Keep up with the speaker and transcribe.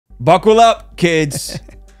Buckle up, kids.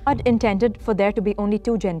 God intended for there to be only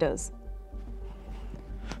two genders.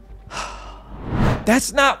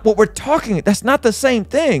 That's not what we're talking. That's not the same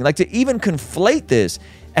thing. Like, to even conflate this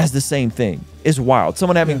as the same thing is wild.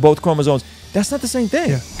 Someone having both chromosomes, that's not the same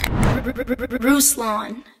thing.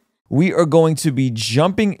 Ruslan. We are going to be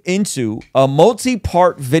jumping into a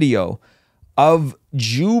multi-part video of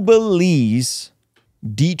Jubilee's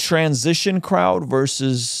detransition crowd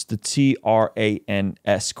versus the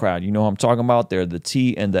TRANS crowd. You know what I'm talking about? They're the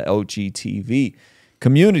T and the LGTV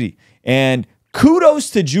community. And kudos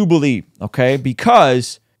to Jubilee, okay?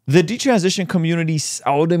 Because the detransition community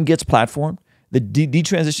seldom gets platformed. The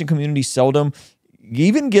detransition community seldom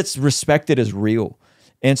even gets respected as real.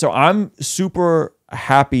 And so I'm super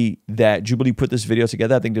happy that Jubilee put this video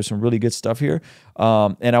together. I think there's some really good stuff here.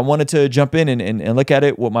 And I wanted to jump in and look at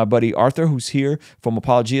it with my buddy Arthur, who's here from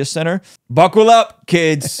Apologia Center. Buckle up,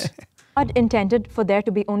 kids. God intended for there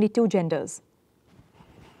to be only two genders.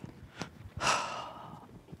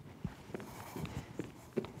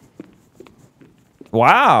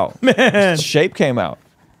 Wow. Man. Shape came out.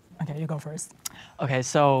 Okay, you go first. Okay,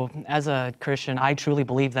 so as a Christian, I truly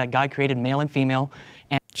believe that God created male and female.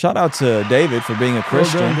 And Shout out to David for being a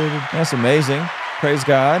Christian. done, David. That's amazing. Praise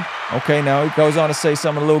God. Okay, now he goes on to say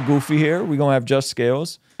something a little goofy here. We're going to have just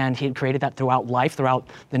scales. and he created that throughout life, throughout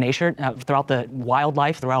the nature, throughout the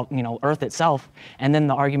wildlife, throughout, Earth itself. And then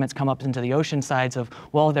the arguments come up into the ocean sides of,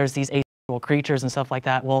 well, there's these asexual creatures and stuff like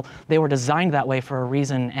that. Well, they were designed that way for a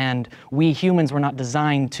reason, and we humans were not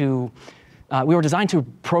designed to. We were designed to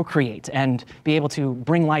procreate and be able to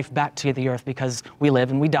bring life back to the earth, because we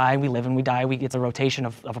live and we die, we live and we die. It's a rotation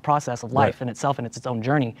of a process of life in itself, and it's its own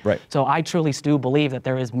journey. Right. So I truly do believe that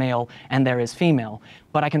there is male and there is female,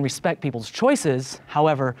 but I can respect people's choices.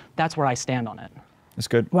 However, that's where I stand on it. That's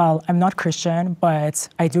good. Well, I'm not Christian, but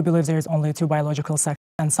I do believe there's only two biological sexes.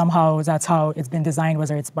 And somehow that's how it's been designed,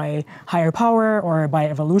 whether it's by higher power or by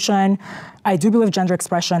evolution. I do believe gender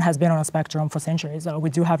expression has been on a spectrum for centuries.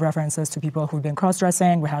 We do have references to people who've been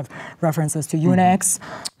cross-dressing. We have references to eunuchs.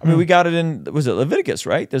 I mean, we got it in, was it Leviticus,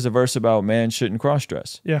 right? There's a verse about man shouldn't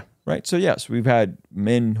cross-dress. Yeah. Right? So yes, we've had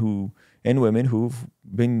men and women who've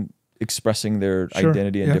been expressing their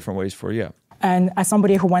identity in different ways for, And as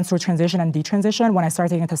somebody who went through transition and detransition, when I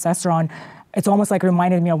started taking testosterone, it's almost like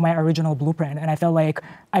reminded me of my original blueprint. And I felt like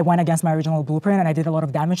I went against my original blueprint and I did a lot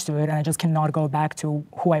of damage to it. And I just cannot go back to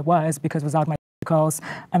who I was, because without my testicles,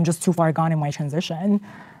 I'm just too far gone in my transition.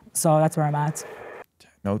 So that's where I'm at.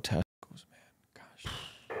 No testicles, man. Gosh.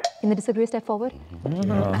 Can the disagree step forward? I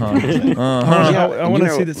want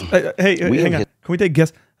to see this. Hey, hang on. Can we take a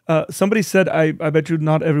guess? Somebody said, I bet you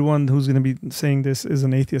not everyone who's going to be saying this is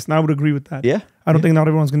an atheist. And I would agree with that. Yeah. I don't think not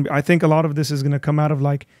everyone's going to be. I think a lot of this is going to come out of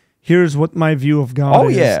like, here's what my view of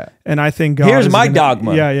God is. Yeah. And I think God Here's is my gonna,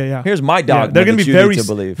 dogma. Yeah. Here's my dogma. They're going to be very, to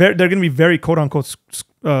believe. they're going to be very quote unquote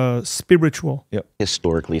spiritual. Yep.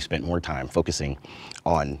 Historically spent more time focusing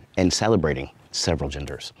on and celebrating several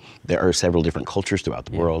genders. There are several different cultures throughout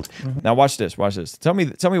the world. Now watch this. Watch this. Tell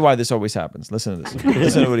me why this always happens. Listen to this.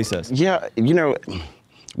 Listen to what he says. Yeah,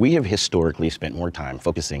 we have historically spent more time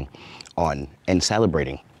focusing on and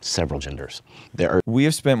celebrating several genders. There are We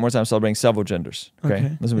have spent more time celebrating several genders.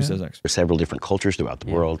 Okay. Listen to what he says next. several different cultures throughout the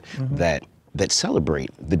world that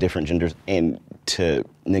celebrate the different genders, and to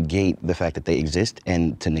negate the fact that they exist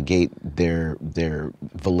and to negate their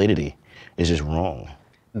validity is just wrong.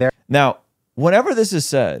 Now, whenever this is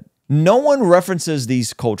said, no one references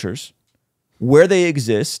these cultures, where they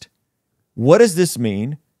exist, what does this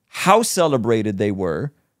mean, how celebrated they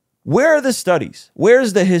were, where are the studies,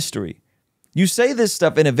 where's the history? You say this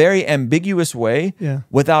stuff in a very ambiguous way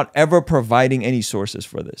without ever providing any sources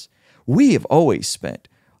for this. We have always spent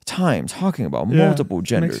time talking about multiple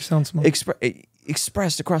genders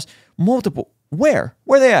expressed across multiple. Where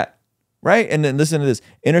are they at? Right? And then listen to this.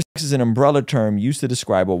 Intersex is an umbrella term used to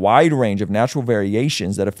describe a wide range of natural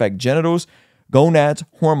variations that affect genitals, gonads,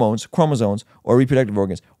 hormones, chromosomes, or reproductive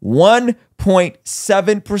organs.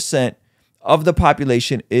 1.7% of the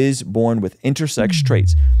population is born with intersex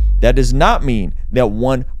traits. That does not mean that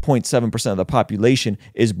 1.7% of the population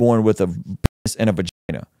is born with a penis and a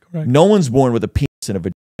vagina. Correct. No one's born with a penis and a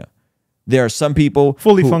vagina. There are some people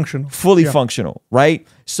fully functional, right?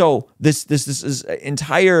 So this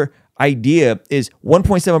entire idea is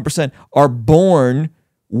 1.7% are born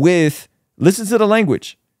with, listen to the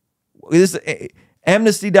language. This is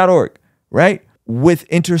amnesty.org, right? With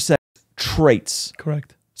intersex traits.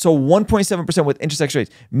 Correct. So 1.7% with intersex traits,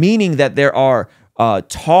 meaning that there are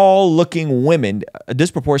tall-looking women. A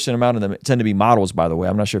disproportionate amount of them tend to be models, by the way.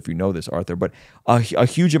 I'm not sure if you know this, Arthur, but a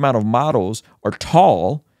huge amount of models are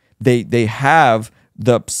tall. They have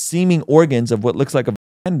the seeming organs of what looks like a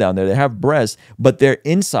man down there. They have breasts, but their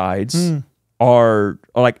insides are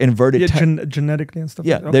like inverted. Yeah, genetically and stuff.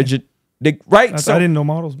 Yeah, like that. Right. So I didn't know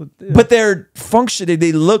models, but yeah. but they're functioning.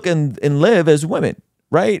 They look and live as women,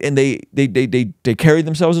 right? And they carry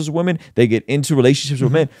themselves as women. They get into relationships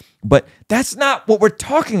with men. But that's not what we're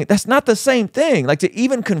talking. That's not the same thing. Like to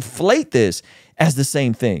even conflate this as the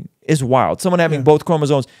same thing is wild. Someone having both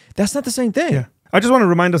chromosomes, that's not the same thing. Yeah. I just want to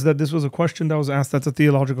remind us that this was a question that was asked. That's a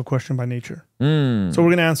theological question by nature. So we're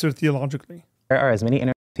going to answer theologically. There are as many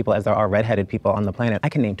intersex people as there are redheaded people on the planet. I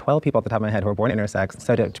can name 12 people off the top of my head who are born intersex.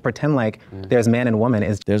 So to pretend like there's man and woman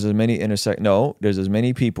is... There's as many there's as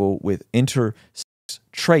many people with intersex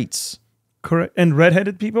traits. Correct. And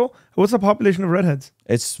redheaded people? What's the population of redheads?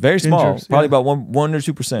 It's very small. Probably about 1 or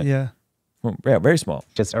 2%. Yeah. Yeah, very small.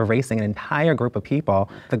 Just erasing an entire group of people.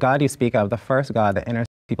 The God you speak of, the first God that intersex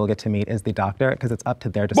people get to meet is the doctor, because it's up to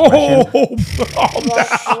their discretion.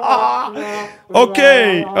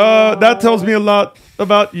 Okay, that tells me a lot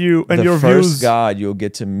about you and your views. The first God you'll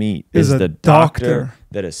get to meet is the doctor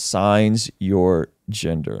that assigns your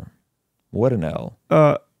gender. What an L.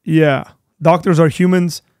 Yeah, doctors are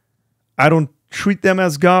humans. I don't treat them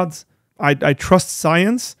as gods. I trust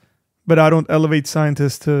science, but I don't elevate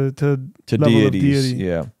scientists to level deities. Of deity.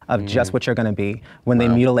 Yeah. Of just what you're going to be when they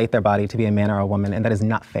mutilate their body to be a man or a woman, and that is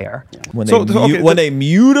not fair. When they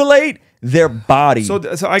mutilate their body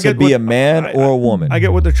to be a man or a woman. I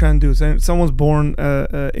get what they're trying to do. So someone's born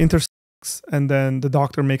intersex, and then the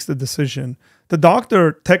doctor makes the decision. The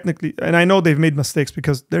doctor technically, and I know they've made mistakes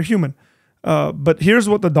because they're human, but here's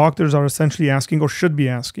what the doctors are essentially asking, or should be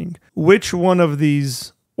asking. Which one of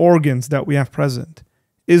these organs that we have present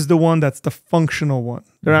is the one that's the functional one?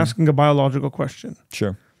 They're asking a biological question.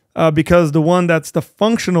 Sure. Because the one that's the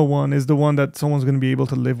functional one is the one that someone's going to be able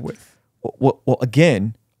to live with. Well,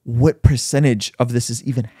 again, what percentage of this is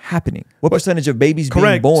even happening? What percentage of babies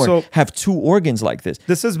being born have two organs like this?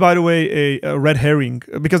 This is, by the way, a red herring,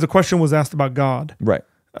 because the question was asked about God. Right.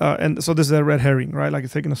 And so this is a red herring, right? Like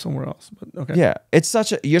it's taking us somewhere else. But okay. Yeah, it's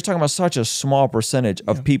you're talking about such a small percentage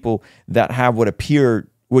of people that have what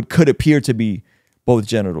could appear to be both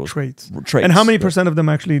genitals. Traits. And how many percent of them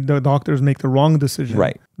actually, the doctors make the wrong decision?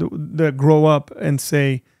 Right. That grow up and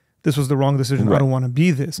say, this was the wrong decision. Right. I don't want to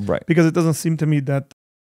be this. Right. Because it doesn't seem to me that the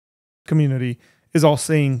community is all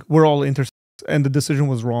saying we're all intersex and the decision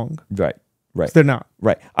was wrong. Right. Right. They're not.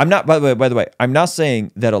 Right. I'm not, by the way, I'm not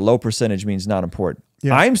saying that a low percentage means not important.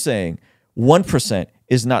 Yeah. I'm saying 1%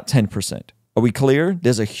 is not 10%. Are we clear?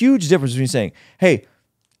 There's a huge difference between saying, hey,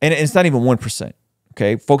 and it's not even 1%.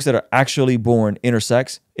 Okay, folks that are actually born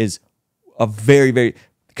intersex is a very, very,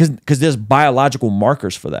 because there's biological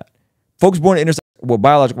markers for that. Folks born intersex with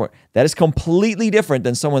biological markers, that is completely different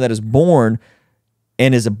than someone that is born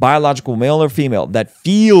and is a biological male or female that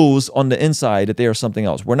feels on the inside that they are something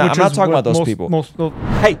else. I'm not talking about those people.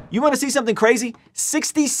 Hey, you want to see something crazy?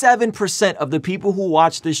 67% of the people who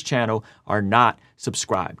watch this channel are not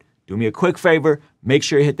subscribed. Do me a quick favor, make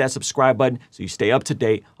sure you hit that subscribe button so you stay up to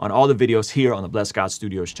date on all the videos here on the Blessed God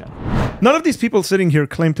Studios channel. None of these people sitting here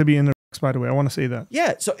claim to be intersex, by the way. I want to say that.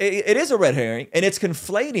 Yeah, so it is a red herring, and it's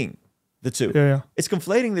conflating the two. Yeah. It's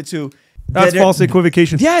conflating the two. That's false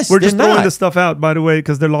equivocation. Yes, we're just throwing this stuff out, by the way,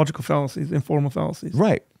 because they're logical fallacies, informal fallacies.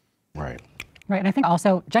 Right. Right. Right, and I think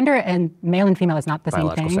also gender and male and female is not the same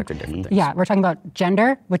thing. Biological sex are different things. Yeah, we're talking about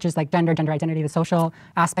gender, which is like gender identity, the social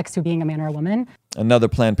aspects to being a man or a woman. Another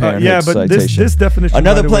Planned Parenthood citation. This definition.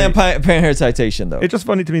 Another Planned Parenthood citation, though. It's just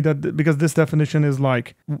funny to me that because this definition is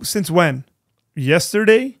like, since when?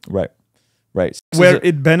 Yesterday? Right. Right. Where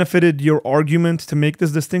it benefited your argument to make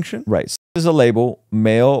this distinction? Right. This is a label,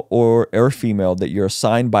 male or female, that you're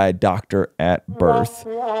assigned by a doctor at birth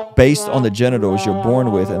based on the genitals you're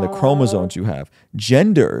born with and the chromosomes you have.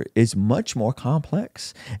 Gender is much more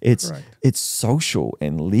complex. It's social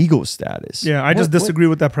and legal status. Yeah, I just disagree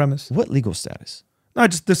with that premise. What legal status? I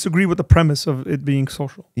just disagree with the premise of it being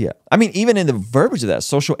social. Yeah. I mean, even in the verbiage of that,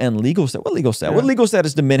 social and legal status. What legal status? Yeah. What legal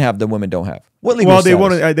status do men have that women don't have? What legal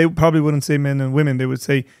status? They probably wouldn't say men and women. They would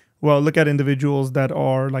say, well, look at individuals that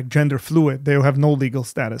are like gender fluid. They have no legal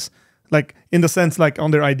status. Like in the sense, like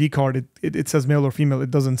on their ID card, it says male or female.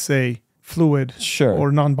 It doesn't say fluid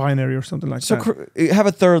or non-binary or something like that. So have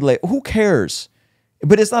a third label. Who cares?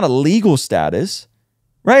 But it's not a legal status.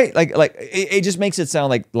 Right, like it just makes it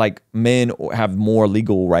sound like men have more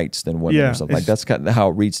legal rights than women or something. Like that's kind of how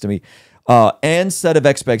it reads to me. And set of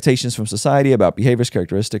expectations from society about behaviors,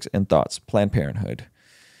 characteristics, and thoughts. Planned Parenthood.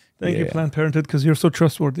 Thank you, Planned Parenthood, because you're so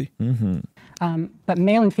trustworthy. But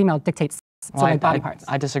male and female dictates So like body parts.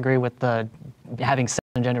 I disagree with the having sex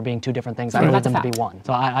and gender being two different things. I Right. believe That's them a to be fact. one.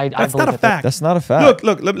 So I That's believe not a that fact. That's not a fact.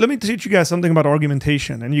 Look, let me teach you guys something about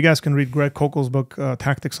argumentation. And you guys can read Greg Koukল's book,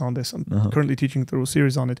 Tactics, on this. I'm currently teaching through a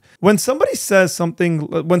series on it. When somebody says something,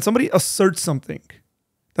 when somebody asserts something,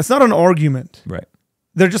 that's not an argument. Right.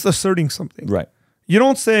 They're just asserting something. Right. You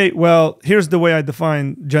don't say, well, here's the way I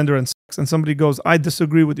define gender and sex. And somebody goes, I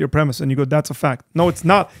disagree with your premise. And you go, that's a fact. No, it's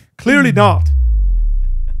not. Clearly not.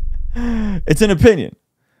 It's an opinion.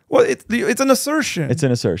 Well, it's an assertion. It's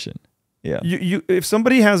an assertion. Yeah. If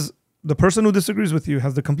somebody has, the person who disagrees with you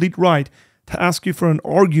has the complete right to ask you for an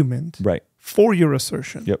argument Right. for your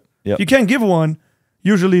assertion. Yep. If you can't give one,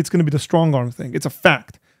 usually it's going to be the strong arm thing. It's a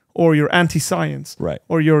fact, or you're anti-science, Right.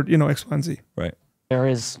 or you're, X, Y, and Z. Right.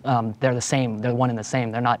 they're the same. They're one and the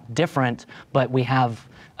same. They're not different, but we have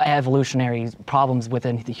evolutionary problems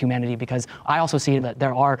within humanity because I also see that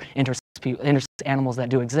there are intersex animals that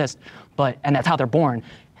do exist, and that's how they're born.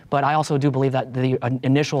 But I also do believe that the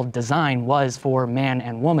initial design was for man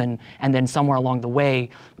and woman, and then somewhere along the way,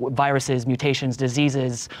 viruses, mutations,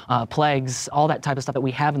 diseases, plagues, all that type of stuff that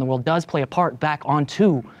we have in the world does play a part back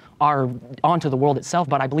onto the world itself.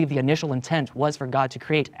 But I believe the initial intent was for God to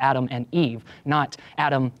create Adam and Eve, not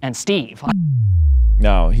Adam and Steve.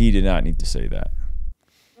 No, he did not need to say that.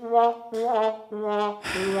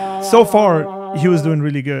 So far, he was doing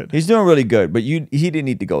really good. He's doing really good, but he didn't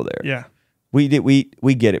need to go there. Yeah. We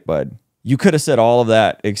get it, bud. You could have said all of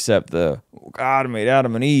that except God made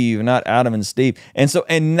Adam and Eve, not Adam and Steve.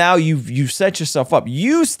 And now you've set yourself up.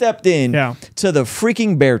 You stepped in to the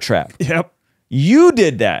freaking bear trap. Yep. You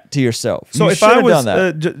did that to yourself. So you if I was,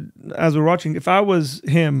 done that. as we're watching, if I was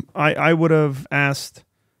him, I would have asked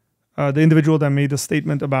the individual that made the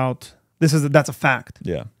statement about that's a fact.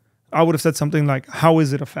 Yeah. I would have said something like, "How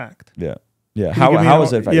is it a fact?" Yeah. Yeah. How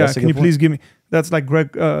is it a fact? Yeah. Can you please give me? That's like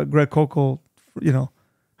Greg Koukl.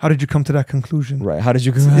 How did you come to that conclusion? Right. How did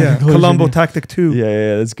you come to that conclusion? Columbo tactic 2.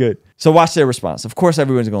 Yeah, that's good. So watch their response. Of course,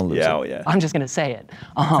 everyone's going to lose. Yeah, yeah. I'm just going to say it.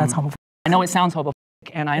 That's homophobic. I know it sounds homophobic,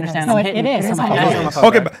 and I understand. No, I'm it hitting- is. It's homophobic.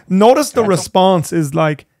 Okay, but notice the response is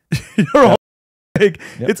like, you're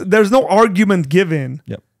homophobic. There's no argument given.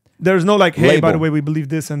 Yep. There's no like, hey, by Label. the way, we believe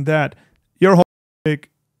this and that. You're homophobic.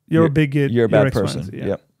 You're a bigot. You're a bad X, Y, and person. Z,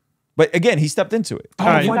 Yep. But again, he stepped into it.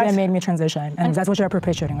 That made me transition, and that's what you're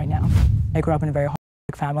perpetuating right now. I grew up in a very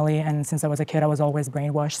homophobic family, and since I was a kid, I was always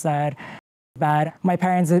brainwashed that bad. My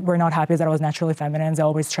parents were not happy that I was naturally feminine. They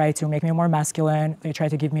always tried to make me more masculine. They tried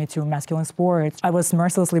to give me to masculine sports. I was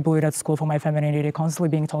mercilessly bullied at school for my femininity, constantly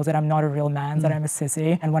being told that I'm not a real man, that I'm a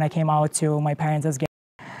sissy. And when I came out to my parents as gay,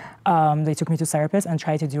 they took me to therapists and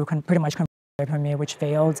tried to do pretty much convert me, which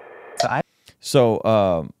failed.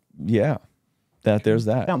 There's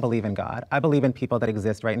that. I don't believe in God. I believe in people that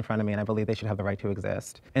exist right in front of me, and I believe they should have the right to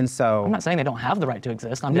exist. And so I'm not saying they don't have the right to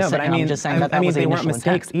exist. I'm no, just but saying, I mean, I'm just saying that I mean, was the they weren't initial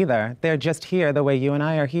mistakes intent. either. They're just here the way you and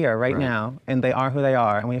I are here right now, and they are who they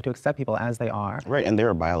are, and we have to accept people as they are. Right, and there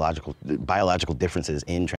are biological differences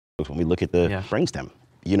in trans when we look at the brainstem.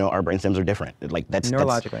 Our brainstems are different. Like that's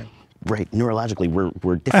Neurologically. Right, neurologically,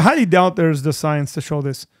 we're different. I highly doubt there's the science to show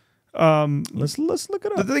this. Let's look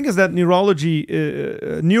it up. The thing is that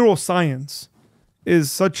neuroscience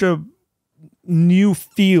is such a new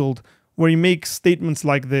field where you make statements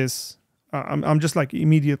like this. I'm just like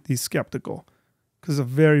immediately skeptical because it's a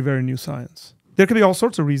very, very new science. There could be all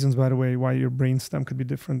sorts of reasons, by the way, why your brainstem could be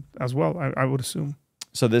different as well, I would assume.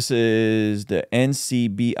 So this is the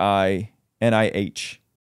NCBI NIH.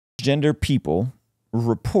 Gender people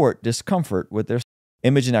report discomfort with their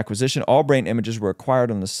image and acquisition. All brain images were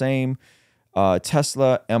acquired on the same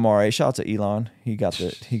Tesla MRA. Shout out to Elon. He got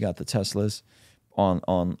the Teslas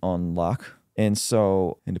on lock. And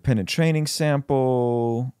so independent training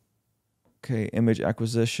sample. Okay, image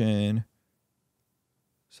acquisition.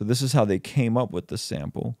 So this is how they came up with the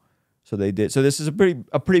sample. So they did. So this is a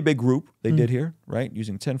pretty big group they did here, right?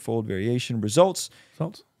 Using tenfold variation results.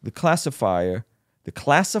 The classifier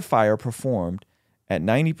performed at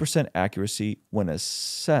 90% accuracy when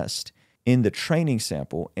assessed in the training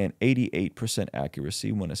sample and 88%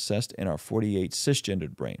 accuracy when assessed in our 48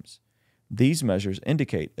 cisgendered brains. These measures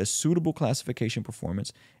indicate a suitable classification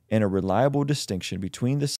performance and a reliable distinction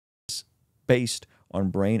between the sexes based on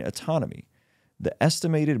brain autonomy. The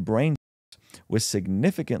estimated brain was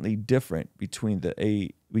significantly different between the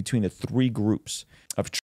three groups of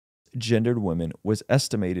gendered women was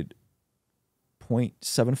estimated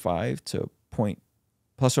 0.75 to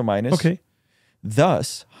plus or minus. Okay.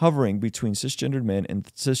 Thus, hovering between cisgendered men and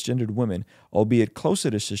cisgendered women, albeit closer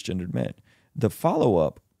to cisgendered men. The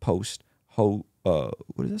follow-up what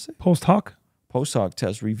does that say? Post hoc? Post hoc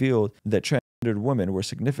test revealed that transgendered women were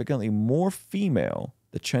significantly more female.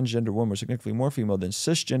 The transgender women were significantly more female than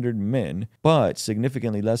cisgendered men, but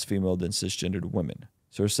significantly less female than cisgendered women.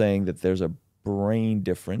 So we're saying that there's a brain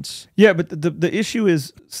difference. Yeah, but the issue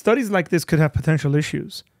is studies like this could have potential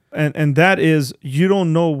issues. And that is, you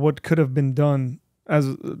don't know what could have been done as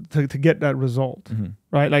to get that result,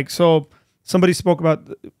 right? Like, so somebody spoke about,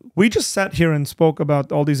 we just sat here and spoke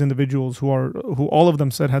about all these individuals who all of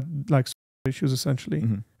them said had like issues essentially.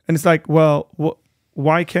 And it's like, well,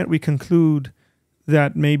 why can't we conclude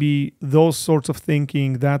that maybe those sorts of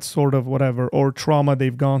thinking, that sort of whatever, or trauma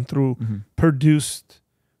they've gone through produced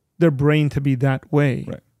their brain to be that way?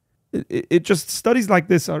 Right. It just, studies like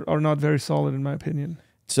this are not very solid in my opinion.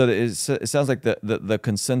 So it sounds like the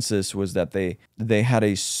consensus was that they had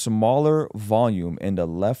a smaller volume in the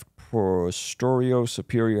left posterior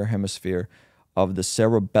superior hemisphere of the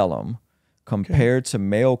cerebellum compared to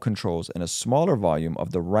male controls, and a smaller volume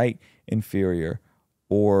of the right inferior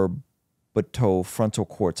orbitofrontal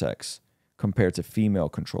cortex compared to female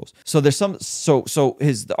controls. So there's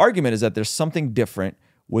the argument is that there's something different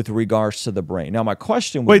with regards to the brain. Now my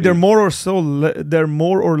question would be, they're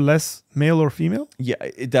more or less male or female? Yeah,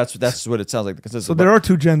 that's what it sounds like. So there are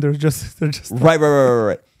two genders, they're just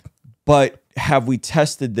right. But have we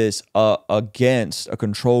tested this against a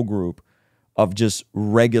control group of just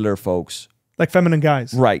regular folks, like feminine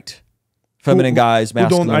guys, right? Feminine guys,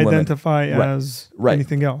 masculine who don't women. identify as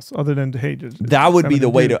anything else other than hate. That would be the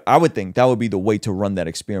way to. I would think that would be the way to run that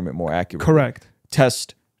experiment more accurately. Correct.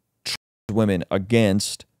 Test women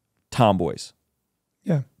against tomboys.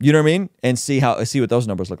 Yeah. You know what I mean? And see what those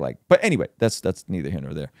numbers look like. But anyway, that's neither here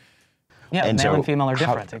nor there. Yeah, And male so and female are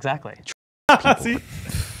different. Exactly. See?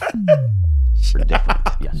 Are different.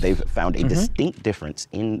 They've found a distinct difference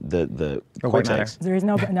in the cortex. There is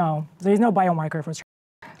no biomarker for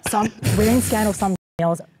some brain scan of some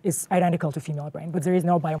males is identical to female brain, but there is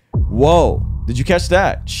no biomarker. Whoa! Did you catch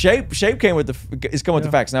that? Shape came with the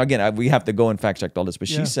facts. Now again, we have to go and fact check all this, but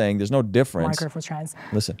she's saying there's no difference. Marker for trans.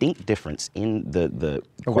 Listen, Distinct difference in the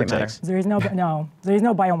cortex. There is no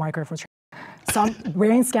biomarker for some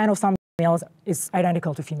brain scan of some males is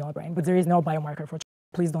identical to female brain, but there is no biomarker for.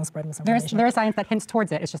 Please don't spread misinformation. There is science that hints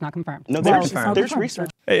towards it. It's just not confirmed. No, there's research.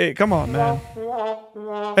 Hey, come on, man.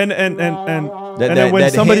 And then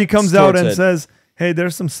when somebody comes out and says, "Hey,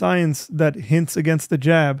 there's some science that hints against the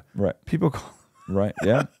jab," right? People call. Right.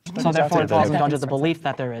 Yeah. So therefore, it falls under the belief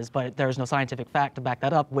that there is, but there is no scientific fact to back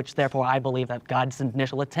that up. Which therefore, I believe that God's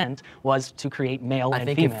initial intent was to create male and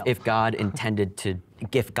female. I think if God intended to,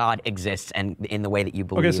 if God exists and in the way that you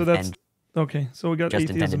believe, Okay, so that's so we got just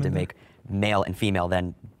atheism intended to in there. make male and female,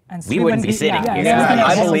 then And we wouldn't be sitting here.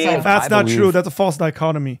 I believe That's not true. That's a false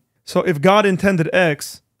dichotomy. So if God intended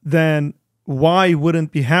X, then Y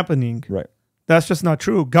wouldn't be happening. Right. That's just not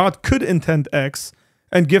true. God could intend X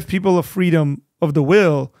and give people a freedom of the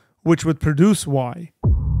will, which would produce Y.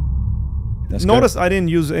 Notice I didn't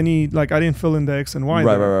use any, I didn't fill in the X and Y.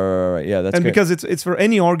 Right. Yeah, that's and good. because it's for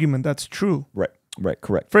any argument, that's true. Right,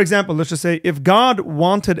 correct. For example, let's just say if God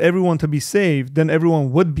wanted everyone to be saved, then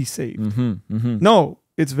everyone would be saved. No,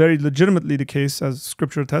 it's very legitimately the case, as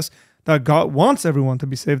scripture attests, that God wants everyone to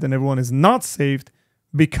be saved and everyone is not saved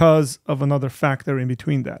because of another factor in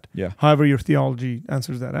between that. Yeah. However, your theology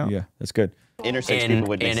answers that out. Yeah, that's good. Intersex people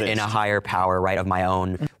wouldn't exist. In a higher power, right, of my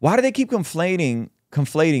own. Why do they keep conflating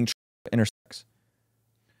intersex?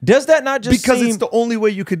 Does that not just because seem... it's the only way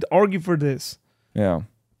you could argue for this. Yeah.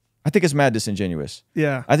 I think it's mad disingenuous.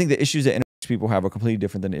 Yeah. I think the issues that intersex people have are completely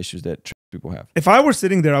different than the issues that trans people have. If I were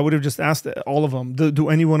sitting there, I would have just asked all of them, do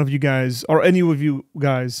any one of you guys, or any of you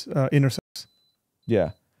guys intersex?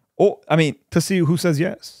 Yeah. Or, I mean... To see who says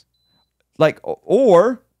yes.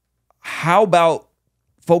 Or how about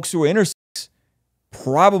folks who are intersex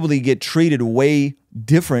probably get treated way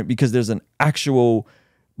different because there's an actual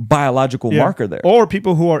biological marker there. Or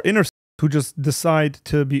people who are intersex who just decide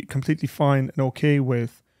to be completely fine and okay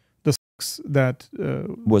with the sex that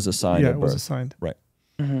was assigned at birth. was assigned. Right.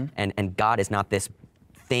 And God is not this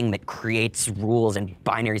thing that creates rules and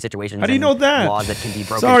binary situations. How do you know that? Laws that can be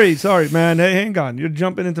broken. Sorry, man. Hey, hang on. You're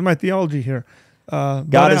jumping into my theology here.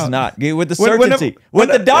 God is not with the certainty, with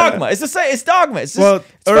the dogma. It's dogma. It's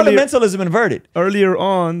fundamentalism inverted. Earlier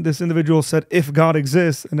on, this individual said, "If God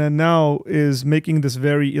exists," and then now is making this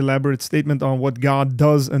very elaborate statement on what God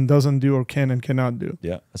does and doesn't do, or can and cannot do.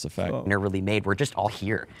 Yeah, that's a fact. They're really made. We're just all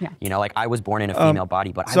here. Yeah. You know, I was born in a female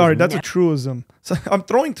body, but sorry, that's a truism. So I'm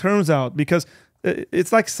throwing terms out because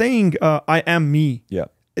it's like saying, "I am me." Yeah,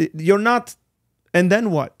 you're not, and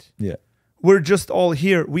then what? Yeah. We're just all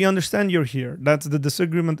here. We understand you're here. That's the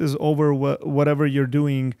disagreement is over whatever you're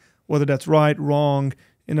doing, whether that's right, wrong,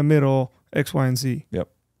 in the middle, X, Y, and Z. Yep.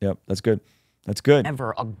 That's good. That's good.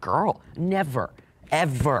 Never a girl. Never.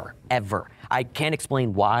 Ever. I can't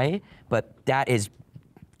explain why, but that is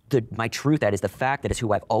my truth. That is the fact. That is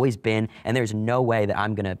who I've always been. And there's no way that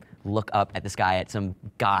I'm going to look up at this guy at some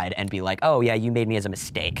guide and be like, oh, yeah, you made me as a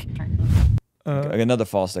mistake. Another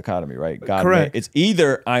false dichotomy, right? Correct. It's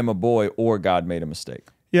either I'm a boy or God made a mistake.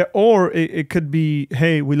 Yeah, or it could be,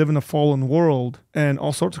 hey, we live in a fallen world and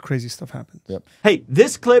all sorts of crazy stuff happens. Yep. Hey,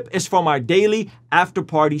 this clip is from our daily after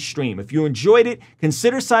party stream. If you enjoyed it,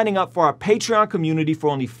 consider signing up for our Patreon community for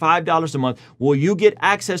only $5 a month, where you get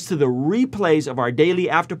access to the replays of our daily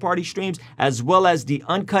after party streams, as well as the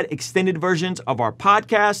uncut extended versions of our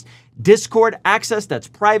podcast, Discord access that's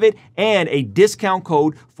private, and a discount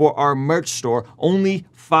code for our merch store, only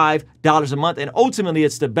 $5 a month. And ultimately,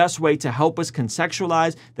 it's the best way to help us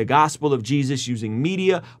contextualize the gospel of Jesus using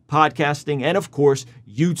media, podcasting, and of course,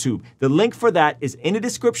 YouTube. The link for that is in the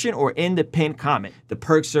description or in the pinned comment. The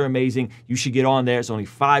perks are amazing. You should get on there. It's only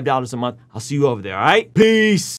 $5 a month. I'll see you over there, all right? Peace.